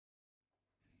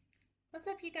What's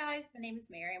up, you guys? My name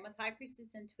is Mary. I'm with High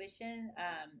Priestess Intuition.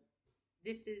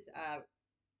 This is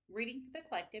reading for the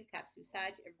collective, Cap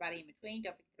Suicide, everybody in between.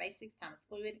 Don't forget the basics. Time is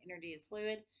fluid. Energy is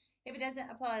fluid. If it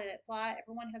doesn't apply, let it fly.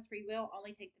 Everyone has free will.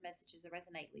 Only take the messages that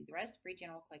resonate. Leave the rest. Free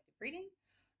general collective reading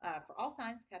for all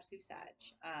signs, Cap Suicide.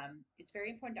 It's very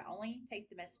important to only take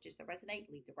the messages that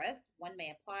resonate. Leave the rest. One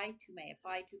may apply. Two may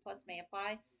apply. Two plus may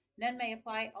apply. None may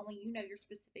apply. Only you know your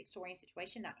specific story and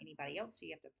situation, not anybody else. So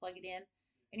you have to plug it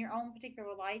in your own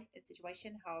particular life and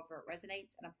situation, however it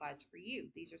resonates and applies for you.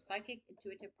 These are psychic,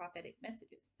 intuitive, prophetic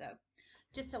messages. So,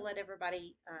 just to let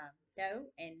everybody know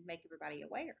and make everybody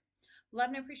aware. Love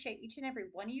and appreciate each and every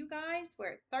one of you guys.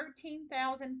 We're at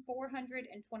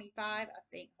 13,425, I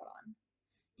think. Hold on.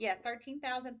 Yeah,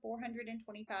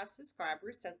 13,425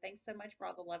 subscribers. So, thanks so much for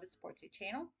all the love and support to the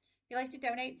channel. If you'd like to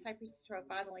donate, it's High Priestess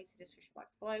 205. The links in the description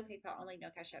box below. PayPal only, no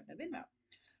Cash App, no Venmo.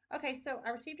 Okay, so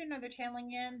I received another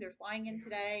channeling in. They're flying in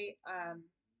today. I'm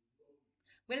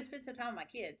gonna spend some time with my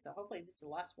kids, so hopefully this is the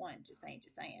last one. Just saying,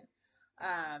 just saying.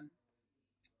 Um,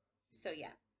 so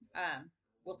yeah,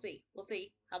 we'll see. We'll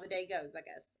see how the day goes, I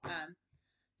guess.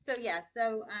 So yeah,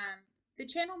 the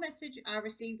channel message I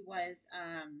received was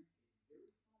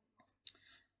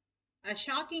a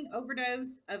shocking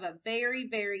overdose of a very,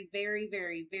 very, very,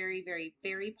 very, very, very,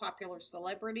 very popular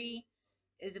celebrity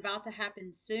is about to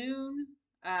happen soon.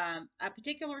 A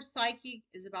particular psychic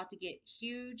is about to get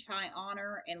huge, high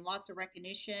honor and lots of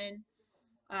recognition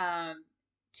um,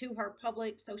 to her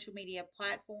public social media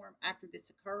platform after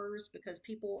this occurs because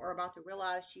people are about to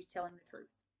realize she's telling the truth.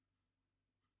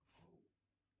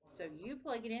 So you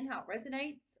plug it in how it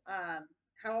resonates.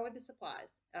 However, this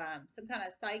applies. Some kind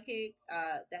of psychic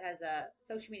that has a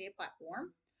social media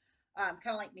platform, kind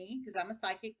of like me, because I'm a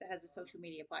psychic that has a social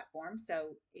media platform.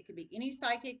 So it could be any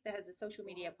psychic that has a social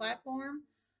media platform.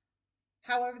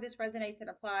 However, this resonates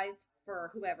and applies for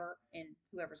whoever in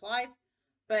whoever's life.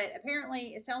 But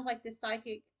apparently, it sounds like this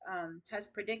psychic has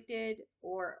predicted,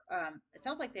 or it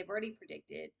sounds like they've already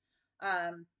predicted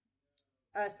um,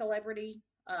 a celebrity,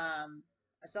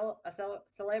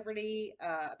 celebrity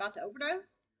about to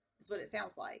overdose. Is what it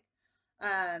sounds like.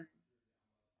 Um,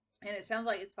 and it sounds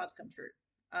like it's about to come true.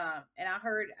 And I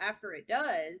heard after it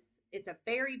does, it's a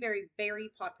very, very, very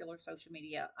popular social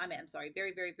media. I'm sorry,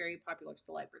 very, very, very popular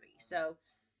celebrity. So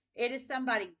it is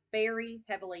somebody very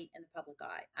heavily in the public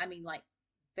eye. I mean, like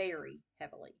very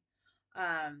heavily.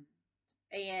 Um,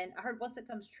 and I heard once it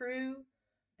comes true,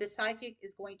 the psychic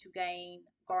is going to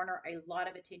garner a lot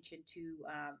of attention to.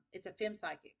 It's a fem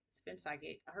psychic. It's a fem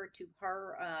psychic. I heard to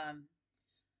her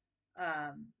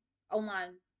um,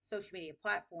 online social media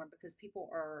platform because people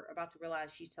are about to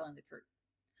realize she's telling the truth.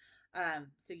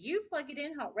 So you plug it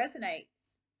in how it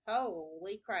resonates.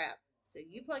 Holy crap. So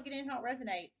you plug it in how it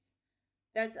resonates.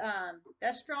 That's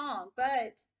strong,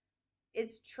 but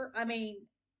it's true. I mean,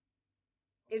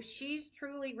 if she's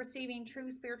truly receiving true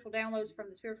spiritual downloads from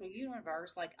the spiritual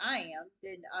universe like I am,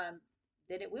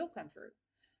 then it will come true.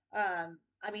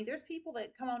 I mean, there's people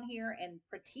that come on here and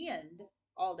pretend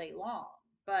all day long,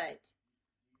 but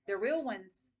the real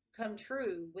ones come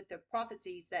true with the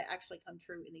prophecies that actually come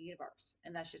true in the universe,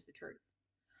 and that's just the truth.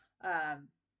 Um,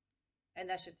 and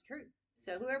that's just the truth.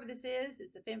 So whoever this is,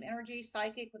 it's a fem energy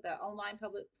psychic with an online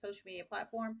public social media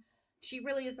platform. She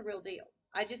really is the real deal.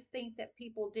 I just think that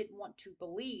people didn't want to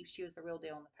believe she was the real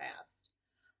deal in the past.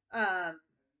 Um,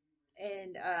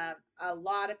 and a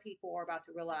lot of people are about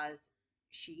to realize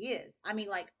she is. I mean,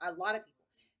 like a lot of people.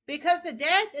 Because the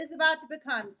death is about to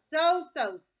become so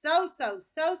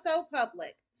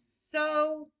public.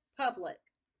 So public.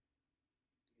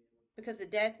 Because the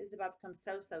death is about to become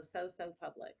so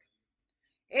public.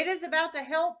 It is about to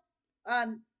help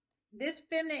um, this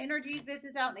feminine energies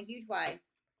business out in a huge way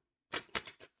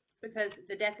because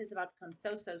the death is about to become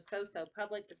so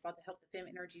public. It's about to help the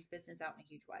feminine energies business out in a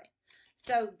huge way.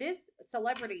 So this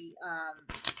celebrity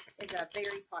is a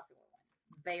very popular one,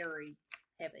 very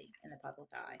heavy in the public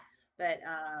eye. But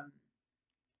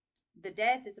the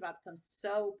death is about to become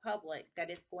so public that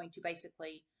it's going to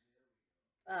basically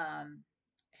um,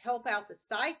 help out the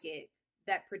psychic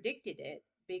that predicted it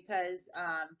because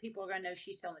people are going to know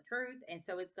she's telling the truth, and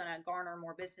so it's going to garner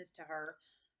more business to her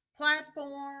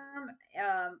platform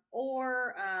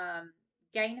or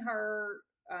gain her.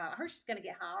 Her she's going to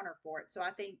get high honor for it. So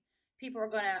I think people are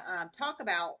going to talk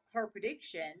about her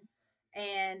prediction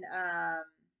and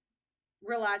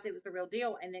realize it was the real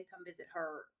deal, and then come visit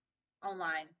her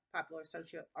online popular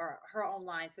social or her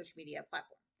online social media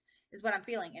platform is what I'm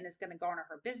feeling. And it's going to garner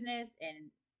her business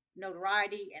and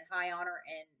notoriety and high honor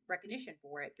and recognition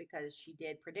for it because she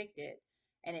did predict it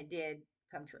and it did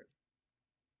come true,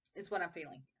 is what I'm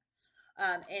feeling.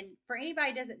 And for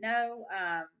anybody who doesn't know,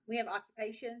 we have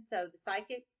occupation. So the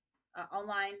psychic,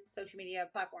 online social media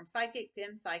platform psychic,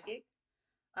 fem psychic.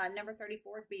 Number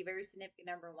 34 could be a very significant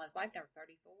number in one's life. Number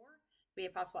 34 could be a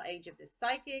possible age of the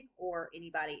psychic or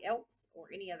anybody else or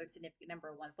any other significant number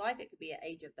in one's life. It could be an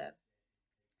age of the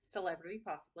celebrity,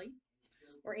 possibly,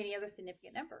 or any other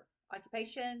significant number.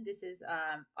 Occupation. This is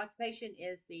occupation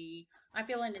is the. I'm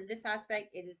feeling in this aspect.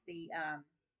 It is the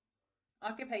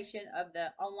occupation of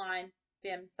the online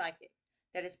femme psychic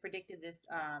that has predicted this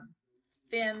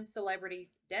femme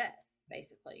celebrity's death,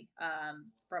 basically,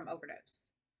 from overdose.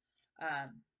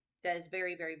 Um, that is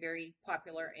very, very, very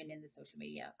popular and in the social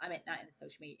media. I mean, not in the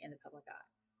social media, in the public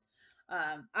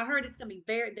eye. I heard it's going to be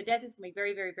the death is going to be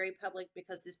very, very, very public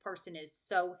because this person is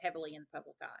so heavily in the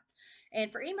public eye.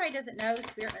 And for anybody that doesn't know,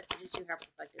 spirit messages do have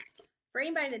reflected. For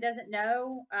anybody that doesn't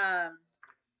know,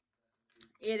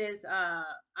 it is, I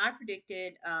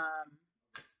predicted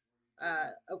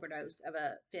overdose of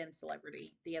a femme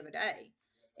celebrity the other day.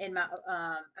 And my,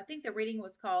 I think the reading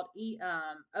was called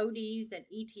ODs and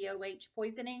ETOH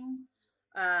poisoning.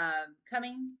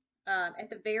 Coming at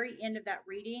the very end of that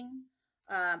reading,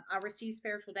 I received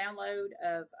spiritual download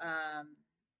of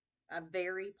a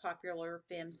very popular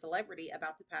femme celebrity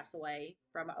about to pass away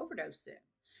from an overdose soon.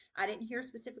 I didn't hear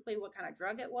specifically what kind of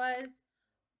drug it was,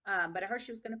 but I heard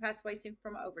she was going to pass away soon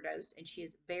from an overdose, and she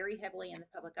is very heavily in the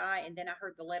public eye. And then I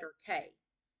heard the letter K.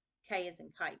 K is in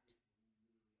kite.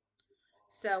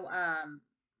 So,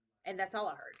 and that's all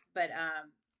I heard. But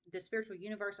the spiritual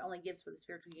universe only gives what the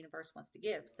spiritual universe wants to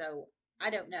give. So I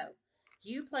don't know.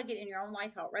 You plug it in your own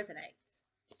life how it resonates.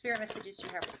 Spirit messages you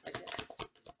have reflected.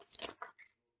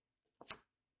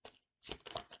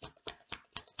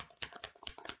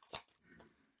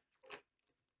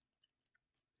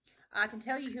 I can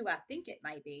tell you who I think it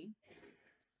may be.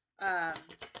 Um,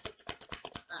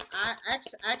 I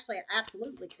actually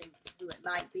absolutely think who it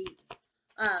might be.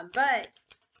 But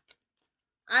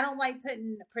I don't like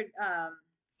putting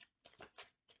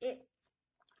it.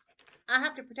 I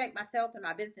have to protect myself and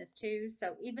my business too.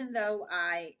 So even though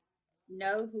I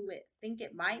know who it think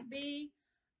it might be,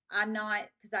 I'm not,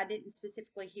 because I didn't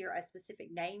specifically hear a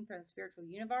specific name from the spiritual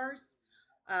universe.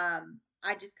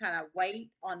 I just kind of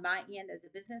wait on my end as a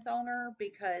business owner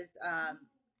because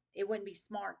it wouldn't be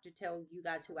smart to tell you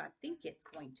guys who I think it's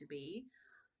going to be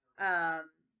um,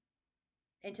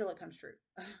 until it comes true.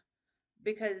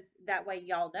 Because that way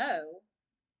y'all know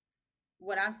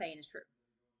what I'm saying is true.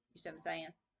 You see what I'm saying?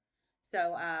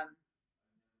 So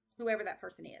whoever that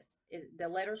person is, the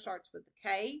letter starts with a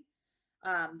K.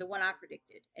 The one I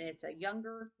predicted, and it's a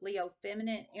younger Leo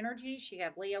feminine energy. She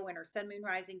have Leo in her Sun, Moon,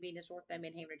 Rising, Venus, North Node,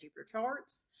 Midheaven, Jupiter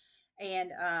charts,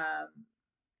 and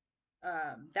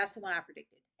that's the one I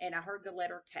predicted. And I heard the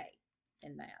letter K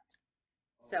in that,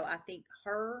 so I think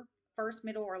her first,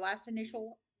 middle, or last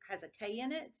initial has a K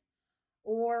in it,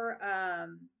 or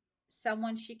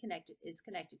someone she connected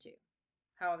to,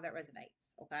 however that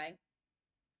resonates. Okay.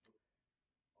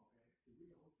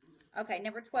 Okay,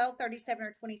 number 12, 37,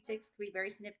 or 26 could be very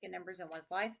significant numbers in one's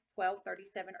life. 12,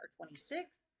 37, or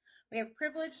 26. We have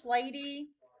privileged lady,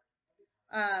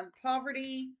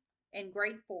 poverty, and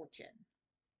great fortune.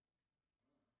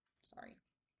 Sorry.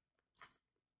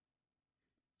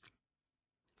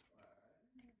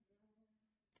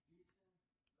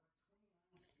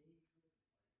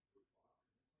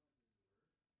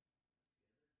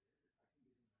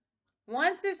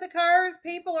 Once this occurs,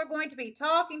 people are going to be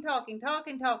talking, talking,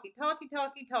 talking, talking, talking,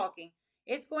 talking, talking.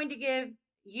 It's going to give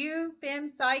you, Fem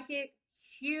Psychic,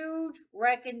 huge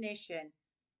recognition.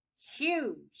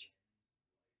 Huge.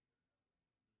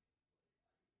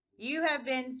 You have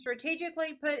been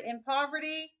strategically put in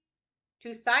poverty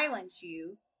to silence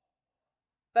you,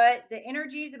 but the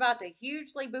energy is about to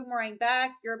hugely boomerang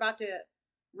back. You're about to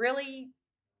really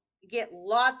get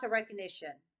lots of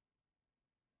recognition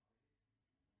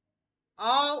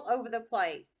all over the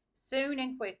place soon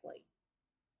and quickly.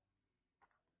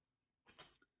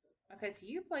 Okay, so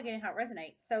you plug in how it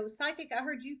resonates. So, psychic, I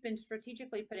heard you've been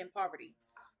strategically put in poverty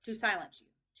to silence you,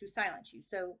 to silence you.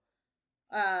 So,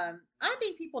 I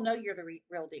think people know you're the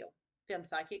real deal, film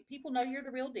psychic. People know you're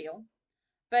the real deal,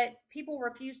 but people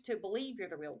refuse to believe you're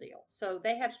the real deal. So,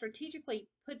 they have strategically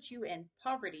put you in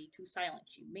poverty to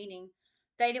silence you, meaning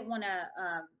they didn't want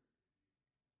to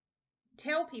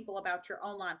tell people about your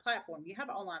online platform. You have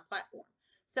an online platform.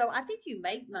 So I think you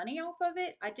make money off of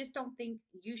it. I just don't think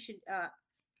you should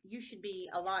be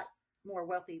a lot more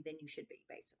wealthy than you should be,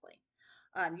 basically.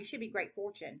 You should be great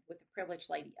fortune with a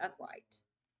privileged lady upright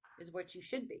is what you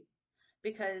should be.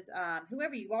 Because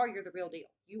whoever you are, you're the real deal.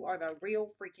 You are the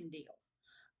real freaking deal.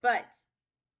 But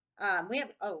We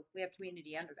have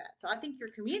community under that. So I think your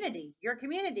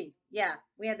community, yeah,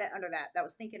 we had that under that. That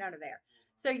was thinking under there.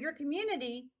 So your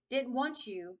community didn't want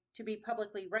you to be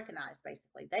publicly recognized.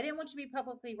 Basically, they didn't want you to be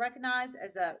publicly recognized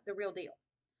as the real deal.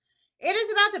 It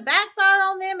is about to backfire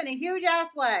on them in a huge ass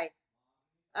way,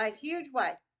 a huge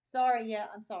way. Sorry, yeah,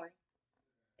 I'm sorry.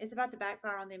 It's about to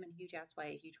backfire on them in a huge ass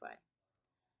way, a huge way.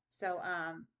 So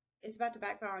it's about to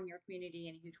backfire on your community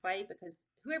in a huge way because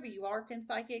whoever you are, Fem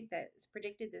Psychic, that's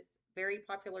predicted this very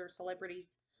popular celebrity's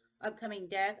upcoming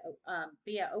death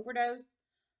via overdose,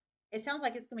 it sounds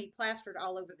like it's going to be plastered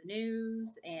all over the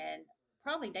news and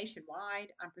probably nationwide,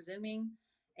 I'm presuming.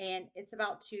 And it's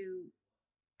about to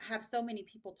have so many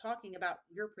people talking about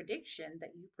your prediction that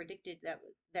you predicted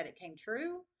that it came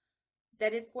true,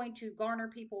 that it's going to garner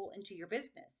people into your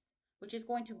business, which is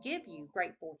going to give you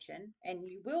great fortune, and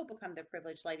you will become the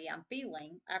privileged lady. I'm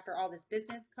feeling after all this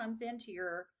business comes into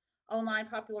your online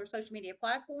popular social media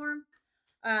platform,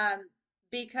 um,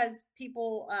 because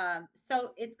people, so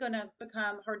it's going to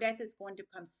become, her death is going to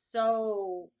become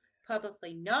so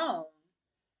publicly known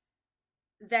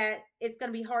that it's going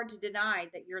to be hard to deny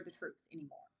that you're the truth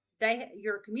anymore.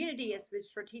 Your community has been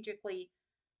strategically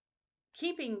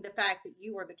keeping the fact that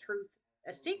you are the truth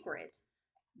a secret.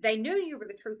 They knew you were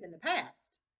the truth in the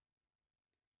past,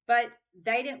 but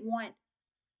they didn't want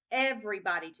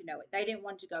everybody to know it. They didn't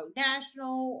want to go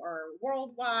national or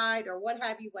worldwide or what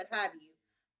have you, what have you.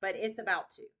 But it's about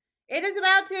to. It is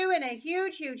about to in a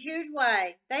huge, huge, huge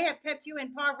way. They have kept you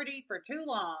in poverty for too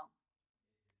long.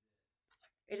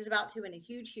 It is about to in a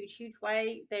huge, huge, huge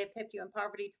way. They have kept you in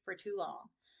poverty for too long.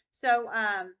 So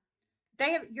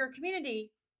they have your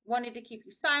community wanted to keep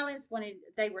you silenced,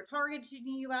 they were targeting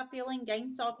you, I feeling, game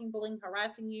stalking, bullying,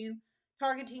 harassing you,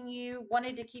 targeting you,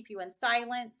 wanted to keep you in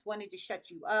silence, wanted to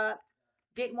shut you up,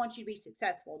 didn't want you to be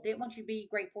successful, didn't want you to be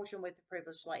great fortune with the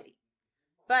privileged lady.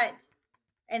 But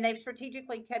and they've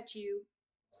strategically kept you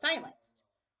silenced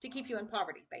to keep you in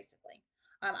poverty, basically.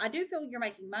 I do feel you're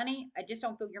making money. I just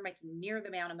don't feel you're making near the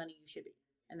amount of money you should be.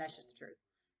 And that's just the truth.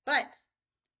 But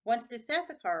once this death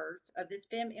occurs of this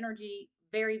fem energy,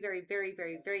 very, very, very,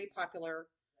 very, very popular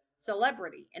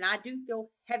celebrity, and I do feel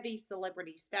heavy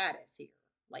celebrity status here,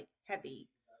 like heavy,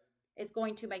 it's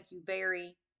going to make you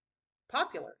very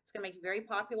popular. It's going to make you very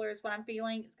popular, is what I'm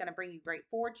feeling. It's going to bring you great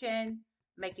fortune,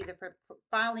 make you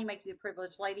finally make you the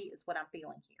privileged lady, is what I'm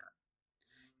feeling here.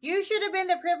 You should have been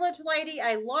the privileged lady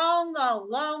a long, long,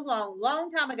 long, long,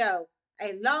 long time ago.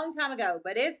 A long time ago,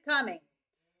 but it's coming,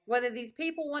 whether these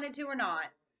people wanted to or not.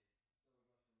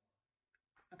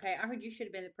 Okay, I heard you should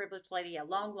have been the privileged lady a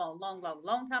long, long, long, long,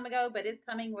 long time ago, but it's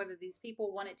coming whether these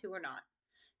people want it to or not.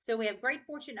 So we have great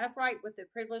fortune upright with the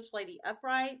privileged lady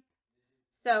upright.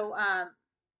 So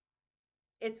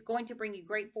it's going to bring you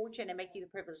great fortune and make you the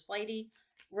privileged lady,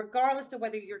 regardless of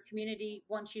whether your community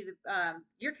wants you to.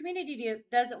 Your community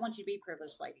doesn't want you to be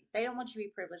privileged lady. They don't want you to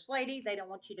be privileged lady. They don't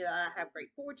want you to have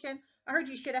great fortune. I heard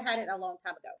you should have had it a long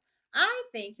time ago. I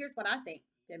think here's what I think,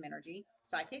 Dim Energy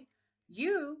Psychic.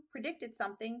 You predicted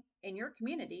something in your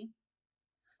community,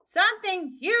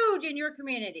 something huge in your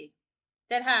community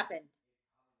that happened.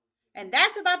 And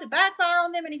that's about to backfire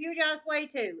on them in a huge ass way,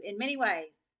 too, in many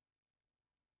ways.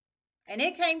 And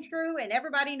it came true, and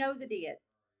everybody knows it did.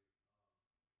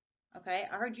 Okay,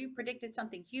 I heard you predicted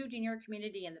something huge in your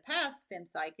community in the past, Fem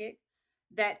Psychic,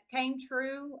 that came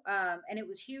true, and it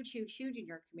was huge, huge, huge in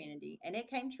your community, and it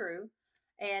came true,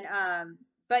 and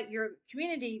but your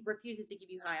community refuses to give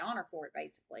you high honor for it,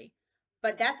 basically.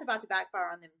 But that's about to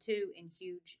backfire on them too in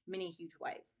huge, many huge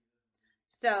ways.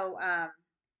 So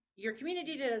your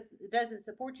community doesn't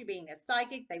support you being a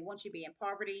psychic; they want you to be in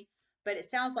poverty. But it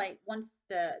sounds like once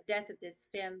the death of this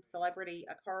femme celebrity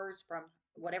occurs from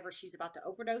whatever she's about to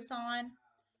overdose on,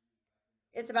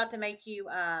 it's about to make you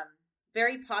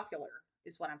very popular,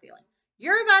 is what I'm feeling.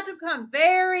 You're about to become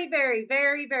very, very,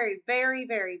 very, very, very,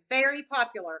 very, very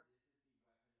popular.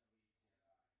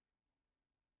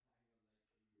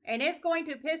 And it's going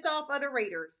to piss off other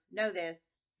readers. Know this.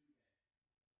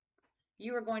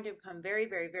 You are going to become very,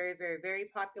 very, very, very, very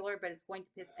popular, but it's going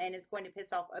to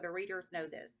piss off other readers. Know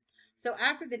this. So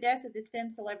after the death of this femme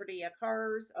celebrity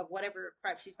occurs of whatever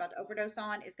crap she's about to overdose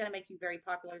on, it's going to make you very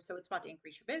popular. So it's about to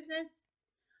increase your business,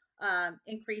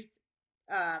 increase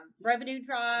revenue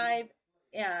drive,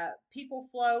 people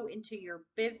flow into your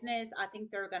business. I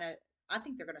think they're gonna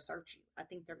search you. I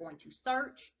think they're going to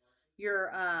search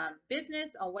your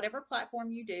business on whatever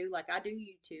platform you do. Like I do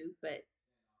YouTube, but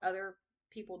other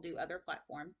people do other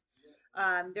platforms.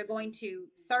 They're going to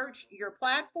search your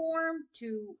platform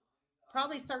to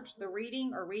probably search the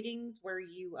reading or readings where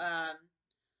you're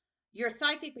a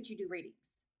psychic, but you do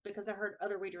readings because I heard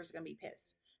other readers are going to be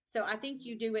pissed. So I think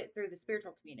you do it through the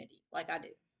spiritual community, like I do.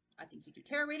 I think you do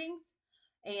tarot readings,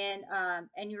 and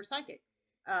you're psychic.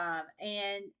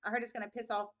 And I heard it's going to piss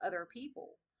off other people,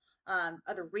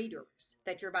 other readers,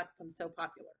 that you're about to become so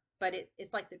popular. But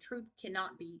it's like the truth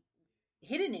cannot be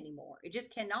hidden anymore. It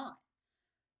just cannot.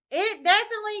 It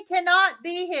definitely cannot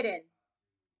be hidden.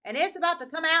 And it's about to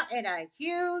come out in a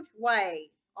huge way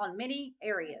on many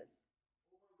areas.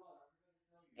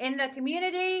 In the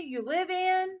community you live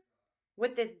in,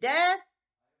 with this death,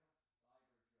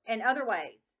 and other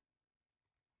ways.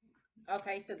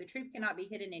 Okay, so the truth cannot be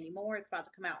hidden anymore. It's about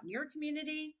to come out in your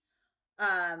community,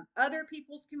 other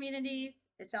people's communities.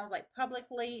 It sounds like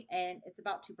publicly, and it's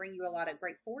about to bring you a lot of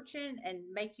great fortune and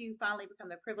make you finally become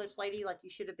the privileged lady like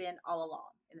you should have been all along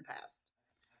in the past.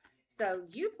 So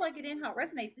you plug it in how it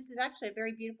resonates. This is actually a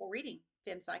very beautiful reading,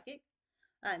 Fem Psychic.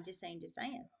 Just saying, just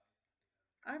saying.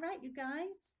 All right, you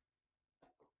guys.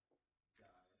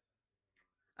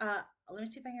 Let me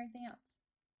see if I hear anything else.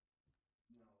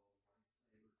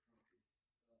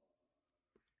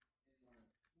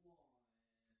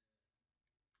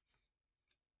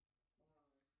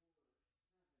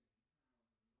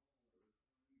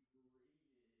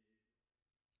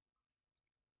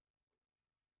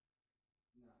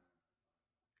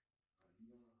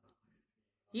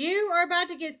 You are about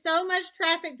to get so much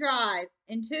traffic drive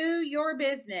into your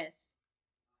business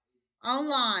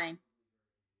online.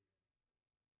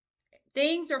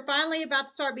 Things are finally about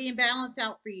to start being balanced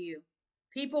out for you.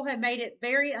 People have made it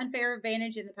very unfair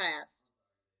advantage in the past.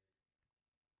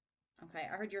 Okay,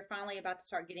 I heard you're finally about to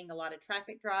start getting a lot of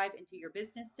traffic drive into your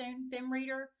business soon, Fem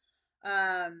Reader.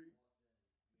 Um,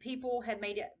 People have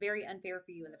made it very unfair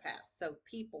for you in the past. So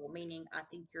people, meaning I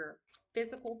think your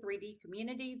physical 3D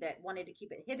community that wanted to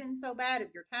keep it hidden so bad of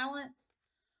your talents,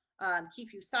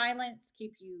 keep you silenced,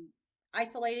 keep you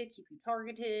isolated, keep you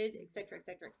targeted, etc.,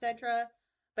 etc., etc.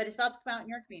 But it's about to come out in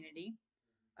your community.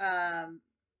 Um,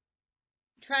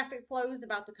 Traffic flow is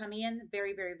about to come in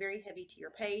very, very, very heavy to your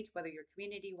page, whether your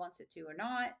community wants it to or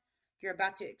not. You're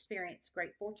about to experience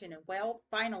great fortune and wealth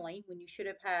finally, when you should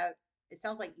have had, it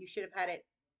sounds like you should have had it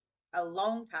a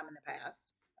long time in the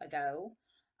past ago.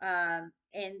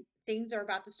 And things are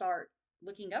about to start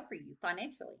looking up for you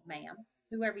financially, ma'am,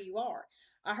 whoever you are.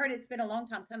 I heard it's been a long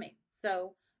time coming.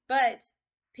 So, but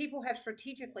people have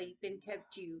strategically been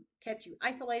kept you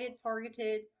isolated,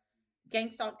 targeted,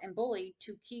 gang stalked, and bullied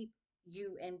to keep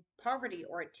you in poverty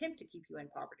or attempt to keep you in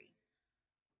poverty.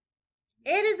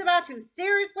 It is about to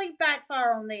seriously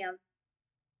backfire on them.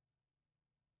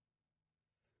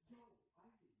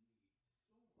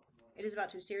 It is about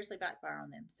to seriously backfire on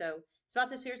them. So it's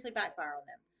about to seriously backfire on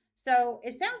them. So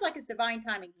it sounds like it's divine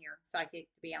timing here, psychic,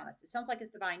 to be honest. It sounds like it's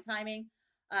divine timing.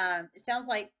 It sounds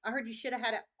like I heard you should have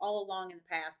had it all along in the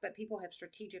past, but people have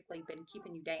strategically been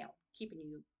keeping you down, keeping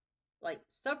you like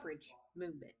suffrage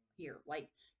movement here, like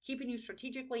keeping you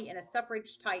strategically in a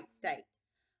suffrage type state.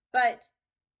 But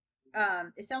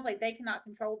it sounds like they cannot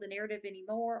control the narrative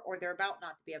anymore, or they're about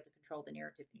not to be able to control the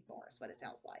narrative anymore, is what it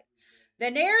sounds like. The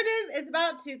narrative is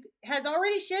about to, has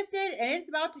already shifted, and it's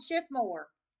about to shift more.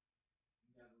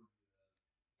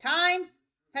 Times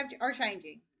are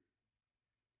changing.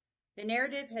 The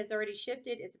narrative has already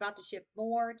shifted. It's about to shift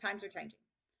more. Times are changing.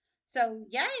 So,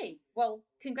 yay. Well,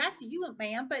 congrats to you,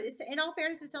 ma'am. But it's, in all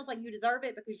fairness, it sounds like you deserve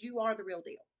it because you are the real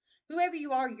deal. Whoever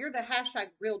you are, you're the hashtag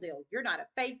real deal. You're not a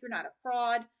fake. You're not a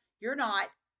fraud. You're not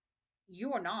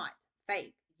You are not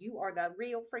fake. You are the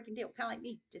real freaking deal. Kind of like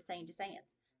me. Just saying, just saying.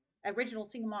 Original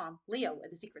single mom, Leo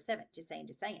of the Secret Seven. Just saying,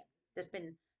 just saying. That's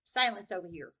been silenced over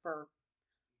here for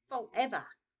forever.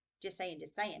 Just saying,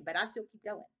 just saying. But I still keep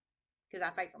going because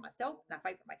I fight for myself and I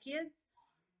fight for my kids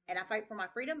and I fight for my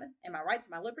freedom and my rights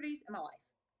and my liberties and my life.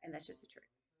 And that's just the truth.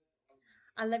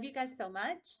 I love you guys so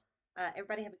much.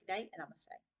 Everybody have a good day, and I'm going to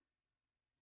stay.